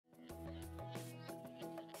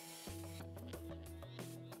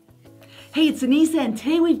Hey, it's Anissa, and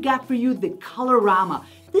today we've got for you the Colorama.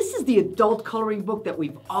 This is the adult coloring book that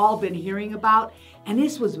we've all been hearing about, and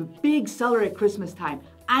this was a big seller at Christmas time.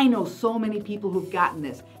 I know so many people who've gotten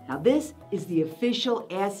this. Now this is the official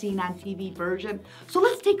As Seen on TV version, so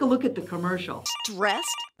let's take a look at the commercial. Stressed?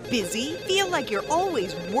 Busy? Feel like you're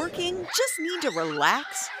always working? Just need to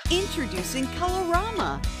relax? Introducing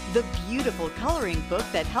Colorama, the beautiful coloring book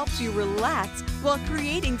that helps you relax while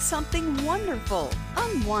creating something wonderful.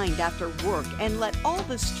 Unwind after work and let all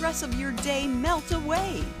the stress of your day melt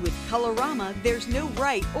away. With Colorama, there's no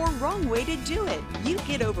right or wrong way to do it. You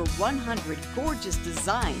get over 100 gorgeous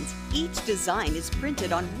designs. Each design is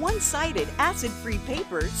printed on one-sided acid-free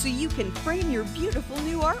paper so you can frame your beautiful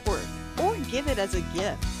new artwork or give it as a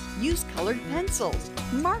gift. Use colored pencils,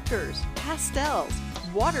 markers, pastels,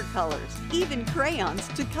 watercolors, even crayons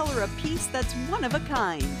to color a piece that's one of a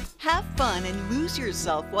kind. Have fun and lose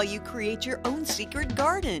yourself while you create your own secret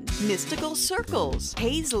garden, mystical circles,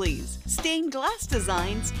 paisleys, stained glass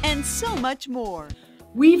designs, and so much more.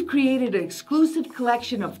 We've created an exclusive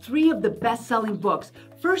collection of 3 of the best-selling books.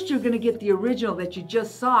 First, you're going to get the original that you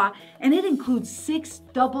just saw, and it includes 6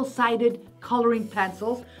 double-sided coloring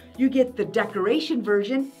pencils. You get the decoration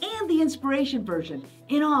version and the inspiration version.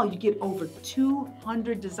 In all, you get over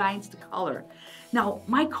 200 designs to color. Now,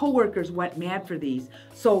 my coworkers went mad for these,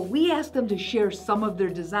 so we asked them to share some of their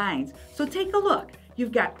designs. So take a look.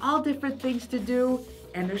 You've got all different things to do,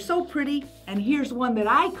 and they're so pretty, and here's one that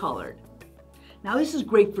I colored. Now this is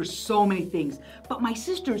great for so many things, but my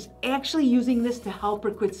sister's actually using this to help her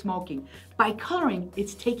quit smoking. By coloring,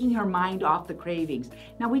 it's taking her mind off the cravings.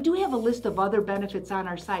 Now we do have a list of other benefits on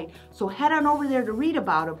our site, so head on over there to read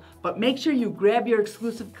about them, but make sure you grab your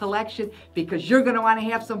exclusive collection because you're going to want to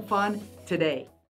have some fun today.